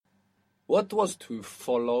What was to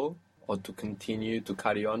follow or to continue, to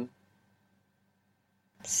carry on?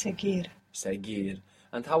 Seguir. Seguir.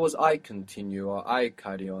 And how was I continue or I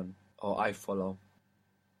carry on or I follow?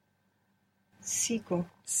 Sigo.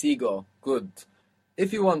 Sigo. Good.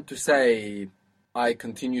 If you want to say I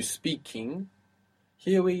continue speaking,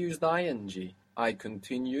 here we use the ing. I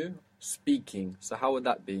continue speaking. So how would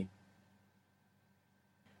that be?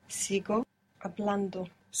 Sigo hablando.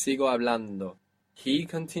 Sigo hablando. He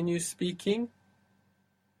continues speaking.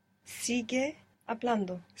 Sigue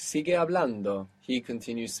hablando. Sigue hablando. He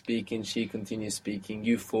continues speaking. She continues speaking.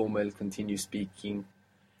 You formal continue speaking.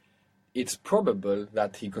 It's probable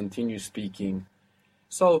that he continues speaking.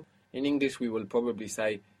 So in English we will probably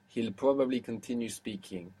say he'll probably continue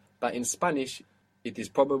speaking. But in Spanish it is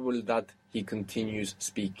probable that he continues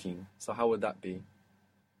speaking. So how would that be?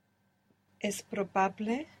 Es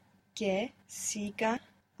probable que siga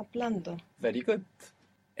hablando. Very good.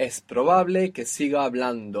 Es probable que siga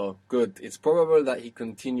hablando. Good. It's probable that he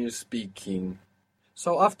continues speaking.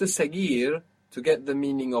 So after seguir, to get the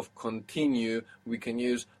meaning of continue, we can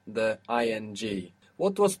use the ing.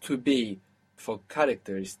 What was to be for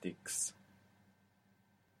characteristics?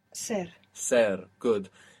 Ser. Ser. Good.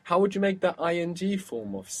 How would you make the ing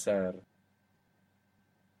form of ser?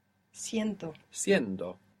 Siendo.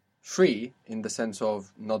 Siendo. Free, in the sense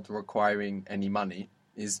of not requiring any money,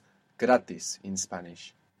 is gratis in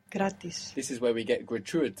Spanish. Gratis. This is where we get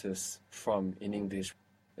gratuitous from in English.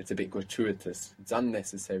 It's a bit gratuitous. It's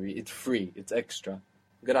unnecessary. It's free. It's extra.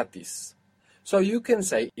 Gratis. So you can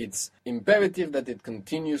say it's imperative that it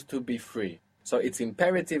continues to be free. So it's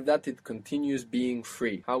imperative that it continues being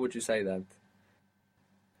free. How would you say that?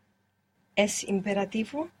 Es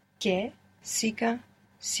imperativo que siga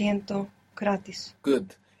siendo gratis.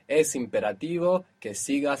 Good. Es imperativo que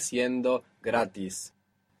siga siendo gratis.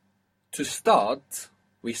 To start,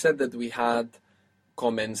 we said that we had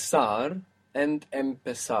comenzar and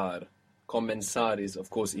empezar. Comenzar is, of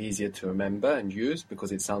course, easier to remember and use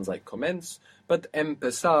because it sounds like commence, but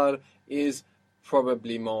empezar is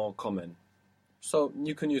probably more common. So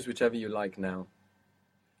you can use whichever you like now.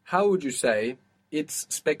 How would you say it's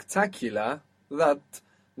spectacular that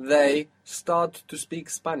they start to speak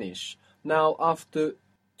Spanish? Now, after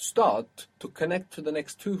start, to connect to the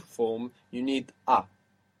next to form, you need a.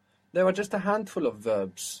 There are just a handful of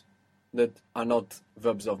verbs that are not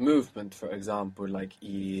verbs of movement, for example, like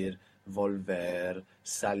ir, volver,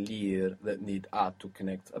 salir, that need a to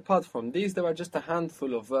connect. Apart from these, there are just a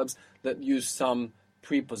handful of verbs that use some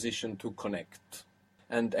preposition to connect.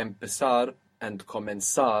 And empezar and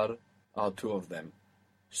comenzar are two of them.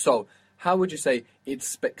 So, how would you say it's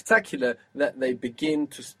spectacular that they begin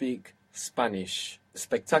to speak Spanish?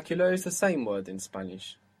 Spectacular is the same word in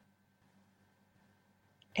Spanish.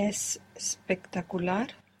 Es espectacular.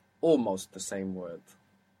 Almost the same word.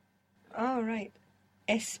 All right.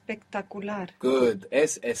 Espectacular. Good.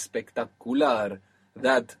 Es espectacular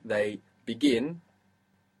that they begin.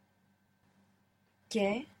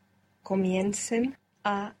 Que comiencen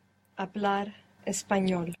a hablar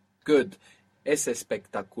español. Good. Es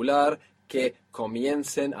espectacular que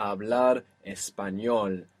comiencen a hablar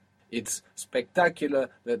español. It's spectacular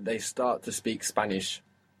that they start to speak Spanish.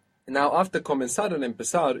 Now, after comenzar and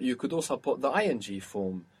empezar, you could also put the ing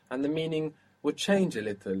form, and the meaning would change a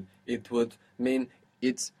little. It would mean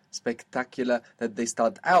it's spectacular that they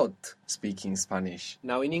start out speaking Spanish.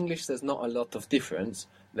 Now, in English, there's not a lot of difference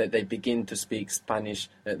that they begin to speak Spanish,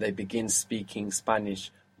 that they begin speaking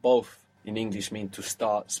Spanish. Both in English mean to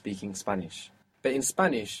start speaking Spanish. But in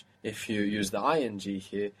Spanish, if you use the ing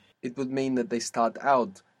here, it would mean that they start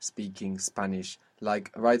out speaking Spanish,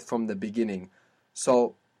 like right from the beginning.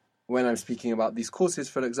 So, when I'm speaking about these courses,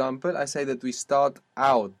 for example, I say that we start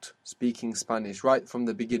out speaking Spanish right from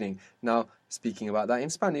the beginning. Now, speaking about that in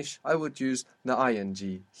Spanish, I would use the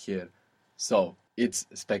ing here. So, it's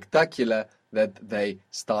spectacular that they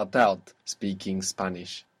start out speaking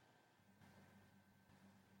Spanish.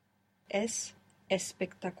 Es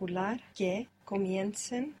espectacular que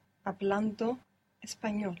comiencen hablando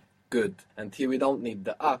español. Good. And here we don't need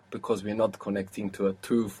the a because we're not connecting to a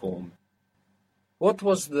to form. What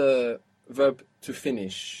was the verb to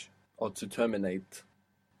finish or to terminate?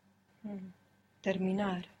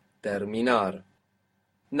 Terminar. Terminar.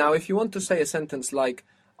 Now, if you want to say a sentence like,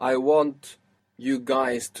 I want you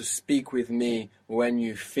guys to speak with me when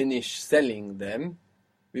you finish selling them,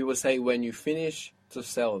 we will say when you finish to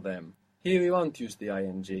sell them. Here we won't use the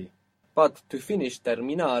ing. But to finish,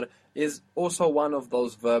 terminar, is also one of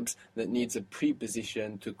those verbs that needs a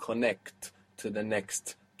preposition to connect to the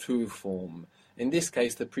next to form. In this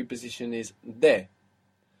case, the preposition is de.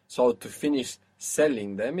 So to finish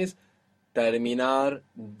selling them is terminar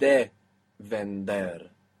de vender.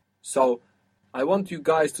 So, I want you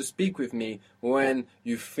guys to speak with me when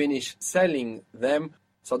you finish selling them.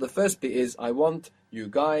 So the first bit is, I want you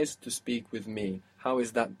guys to speak with me. How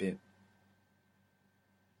is that bit?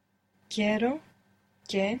 Quiero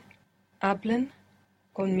que hablen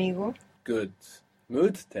conmigo. Good.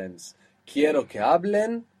 Mood tense. Quiero que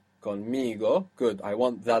hablen conmigo. Good. I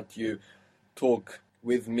want that you talk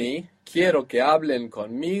with me. Quiero que hablen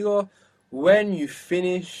conmigo when you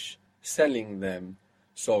finish selling them.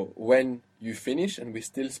 So, when you finish, and we're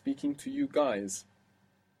still speaking to you guys.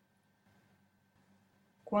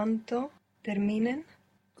 Cuando terminen.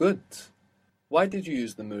 Good. Why did you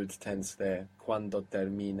use the mood tense there? Cuando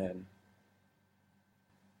terminen.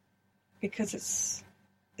 Because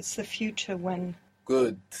it's the future when.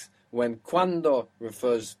 Good. When cuando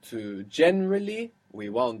refers to generally, we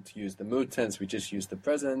won't use the mood tense, we just use the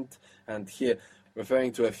present. And here,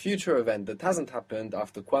 referring to a future event that hasn't happened,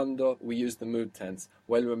 after cuando, we use the mood tense.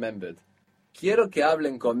 Well remembered. Quiero que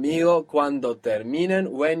hablen conmigo cuando terminen,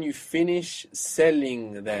 when you finish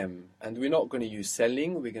selling them. And we're not going to use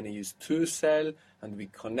selling, we're going to use to sell, and we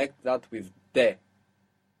connect that with de.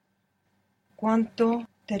 Cuando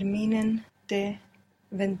terminen de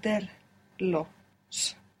venderlos.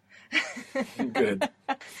 Good.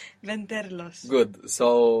 Venderlos. Good.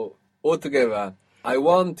 So, altogether, I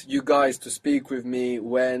want you guys to speak with me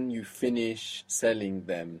when you finish selling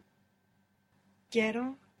them.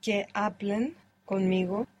 Quiero que hablen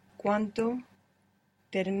conmigo cuando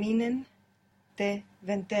terminen de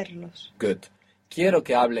venderlos. Good. Quiero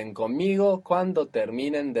que hablen conmigo cuando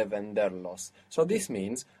terminen de venderlos. So this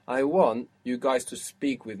means I want you guys to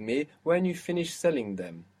speak with me when you finish selling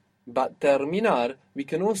them. But terminar we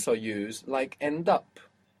can also use like end up.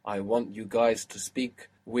 I want you guys to speak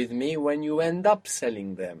with me when you end up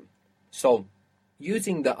selling them. So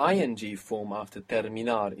using the ing form after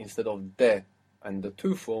terminar instead of de and the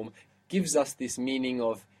to form gives us this meaning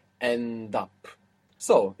of end up.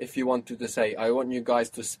 So, if you wanted to say, I want you guys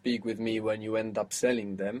to speak with me when you end up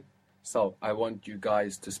selling them. So, I want you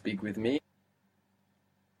guys to speak with me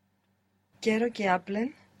Quiero que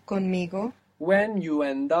hablen conmigo when you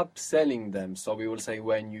end up selling them. So, we will say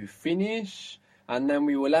when you finish, and then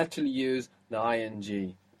we will actually use the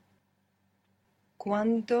ing.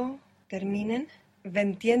 cuando terminen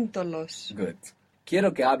vendiéndolos. Good.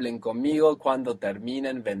 Quiero que hablen conmigo cuando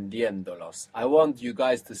terminen vendiéndolos. I want you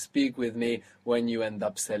guys to speak with me when you end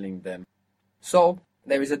up selling them. So,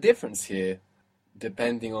 there is a difference here,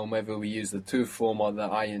 depending on whether we use the to form or the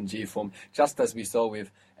ing form. Just as we saw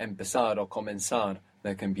with empezar or comenzar,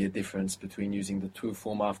 there can be a difference between using the to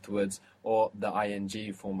form afterwards or the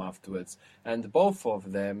ing form afterwards. And both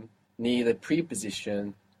of them need a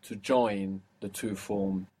preposition to join the to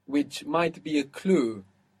form, which might be a clue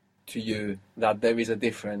to you that there is a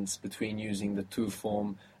difference between using the to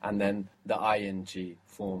form and then the ing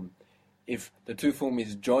form. If the to form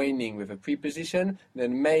is joining with a preposition,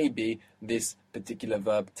 then maybe this particular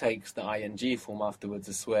verb takes the ing form afterwards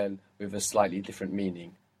as well with a slightly different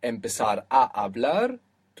meaning. Empezar a hablar,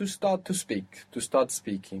 to start to speak, to start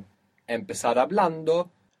speaking. Empezar hablando,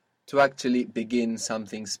 to actually begin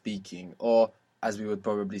something speaking, or as we would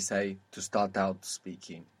probably say, to start out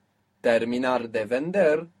speaking. Terminar de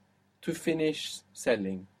vender, to finish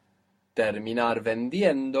selling. Terminar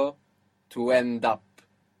vendiendo, to end up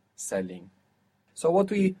selling. So what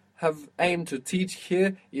we have aimed to teach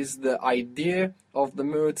here is the idea of the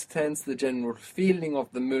mood tense, the general feeling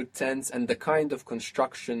of the mood tense, and the kind of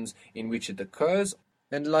constructions in which it occurs.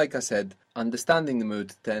 And like I said, understanding the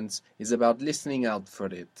mood tense is about listening out for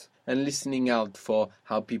it, and listening out for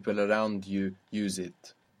how people around you use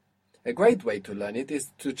it. A great way to learn it is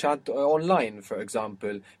to chat online, for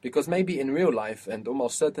example, because maybe in real life, and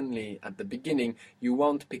almost certainly at the beginning, you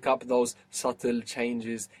won't pick up those subtle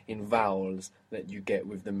changes in vowels that you get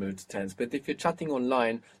with the mood tense. But if you're chatting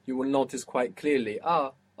online, you will notice quite clearly,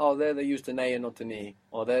 there they used an A and not an E,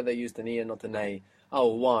 or there they used an E and not an A.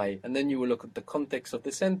 Oh, why? And then you will look at the context of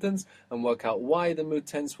the sentence and work out why the mood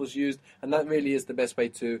tense was used, and that really is the best way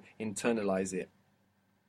to internalize it.